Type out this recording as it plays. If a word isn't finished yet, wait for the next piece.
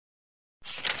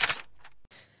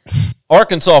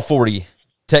Arkansas 40,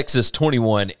 Texas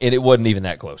 21, and it wasn't even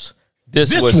that close.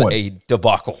 This was a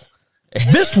debacle.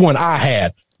 This one I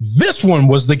had. This one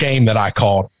was the game that I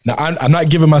called. Now, I'm not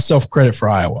giving myself credit for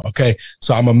Iowa, okay?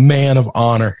 So I'm a man of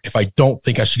honor. If I don't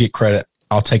think I should get credit,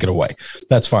 I'll take it away.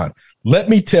 That's fine. Let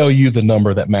me tell you the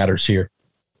number that matters here.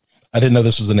 I didn't know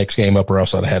this was the next game up, or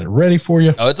else I'd have had it ready for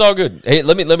you. Oh, it's all good. Hey,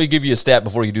 let me give you a stat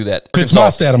before you do that. If it's my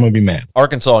stat, I'm going to be mad.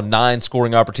 Arkansas, 9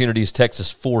 scoring opportunities.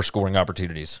 Texas, 4 scoring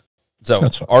opportunities. So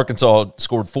Arkansas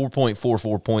scored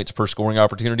 4.44 points per scoring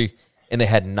opportunity, and they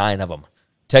had 9 of them.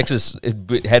 Texas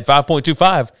had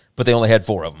 5.25, but they only had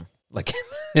 4 of them. Like,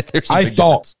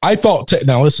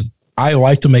 now listen, I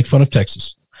like to make fun of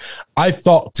Texas. I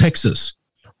thought Texas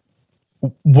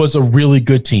was a really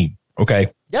good team. Okay.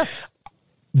 Yeah.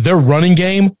 Their running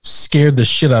game scared the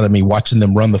shit out of me watching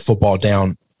them run the football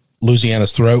down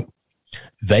Louisiana's throat.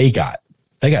 They got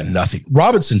nothing.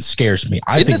 Robinson scares me.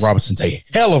 I think Robinson's a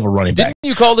hell of a running back. Didn't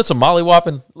you call this a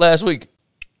mollywhopping last week?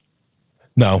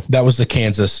 No, that was the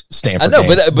Kansas-Stanford I know,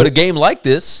 game. but a game like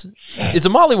this is a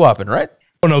mollywhopping, right?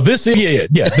 Oh, no, this is,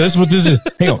 yeah. This is what this is.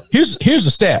 Hang on. Here's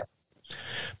the stat.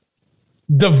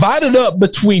 Divided up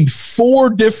between 4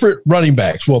 different running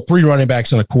backs, 3 running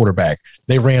backs and a quarterback,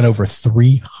 they ran over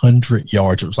 300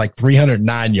 yards. It was like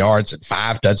 309 yards and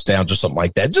 5 touchdowns or something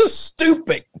like that. Just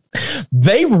stupid.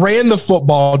 They ran the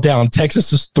football down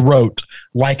Texas's throat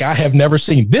like I have never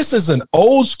seen. This is an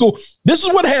old school. This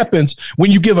is what happens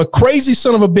when you give a crazy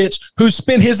son of a bitch who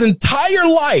spent his entire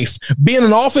life being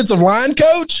an offensive line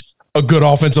coach a good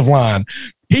offensive line.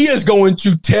 He is going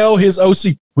to tell his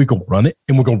OC, we're going to run it,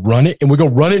 and we're going to run it, and we're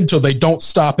going to run it until they don't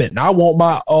stop it. And I want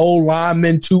my old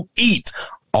linemen to eat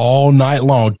all night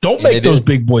long. Don't make those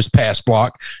big boys pass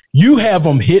block. You have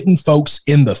them hitting folks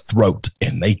in the throat,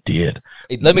 and they did.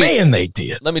 They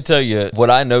did. Let me tell you what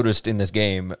I noticed in this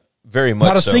game very much.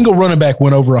 Not a single running back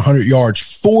went over 100 yards.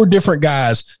 4 different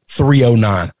guys,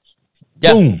 309.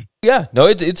 Yeah. Boom. Yeah, no,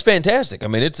 it's fantastic. I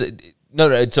mean,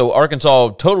 so Arkansas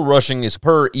total rushing is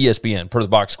per ESPN, per the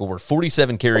box score,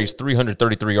 47 carries,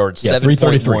 333 yards,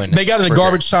 333. They got in the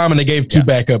garbage time, and they gave 2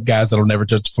 backup guys that'll never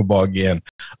touch the football again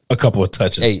a couple of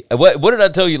touches. Hey, what did I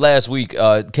tell you last week?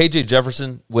 KJ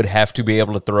Jefferson would have to be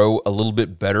able to throw a little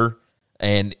bit better,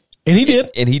 and he did.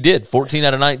 And he did. 14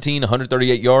 out of 19,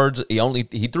 138 yards.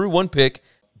 He threw 1 pick.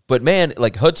 But, man,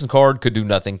 like Hudson Card could do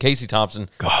nothing. Casey Thompson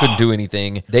couldn't do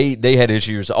anything. They had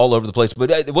issues all over the place.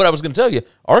 But what I was going to tell you,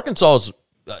 Arkansas's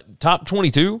top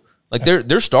 22, like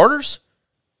their starters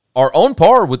are on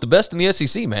par with the best in the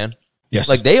SEC, man. Yes.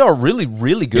 Like they are really,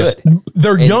 really good. Yes.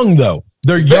 They're young, though.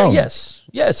 They're young. Yes,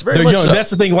 very They're much young. so.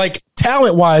 That's the thing. Like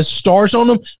talent-wise, stars on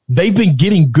them, they've been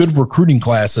getting good recruiting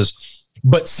classes.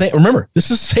 But remember,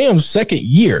 this is Sam's second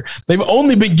year. They've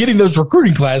only been getting those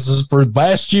recruiting classes for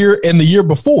last year and the year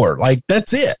before. Like,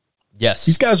 that's it. Yes.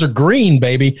 These guys are green,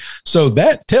 baby. So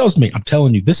that tells me, I'm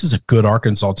telling you, this is a good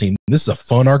Arkansas team. This is a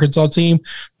fun Arkansas team.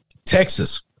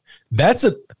 Texas, that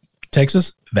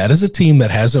is a team that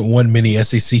hasn't won many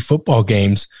SEC football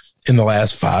games in the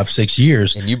last 5-6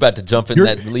 years. And you about to jump in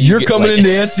that league. You're coming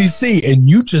into SEC, and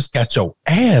you just got your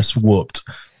ass whooped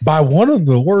by one of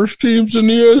the worst teams in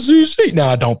the SEC. Now,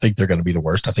 I don't think they're going to be the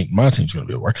worst. I think my team's going to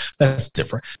be the worst. That's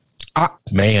different.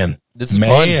 This is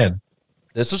fun.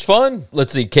 This was fun.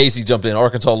 Let's see. Casey jumped in.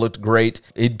 Arkansas looked great.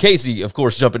 Casey, of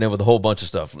course, jumping in with a whole bunch of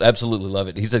stuff. Absolutely love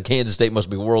it. He said Kansas State must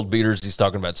be world beaters. He's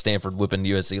talking about Stanford whipping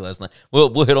USC last night.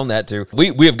 We'll hit on that, too.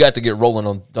 We have got to get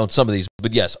rolling on some of these.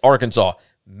 But, yes, Arkansas,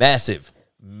 massive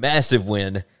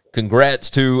win. Congrats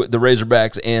to the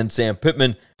Razorbacks and Sam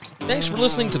Pittman. Thanks for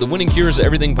listening to the Winning Cures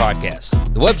Everything podcast.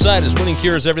 The website is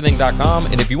winningcureseverything.com,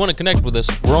 and if you want to connect with us,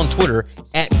 we're on Twitter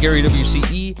at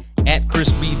GaryWCE, at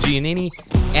Chris B. Giannini,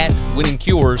 at Winning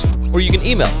Cures, or you can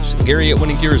email us, Gary at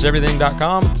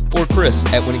winningcureseverything.com or Chris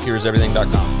at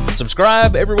winningcureseverything.com.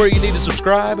 Subscribe everywhere you need to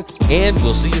subscribe, and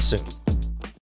we'll see you soon.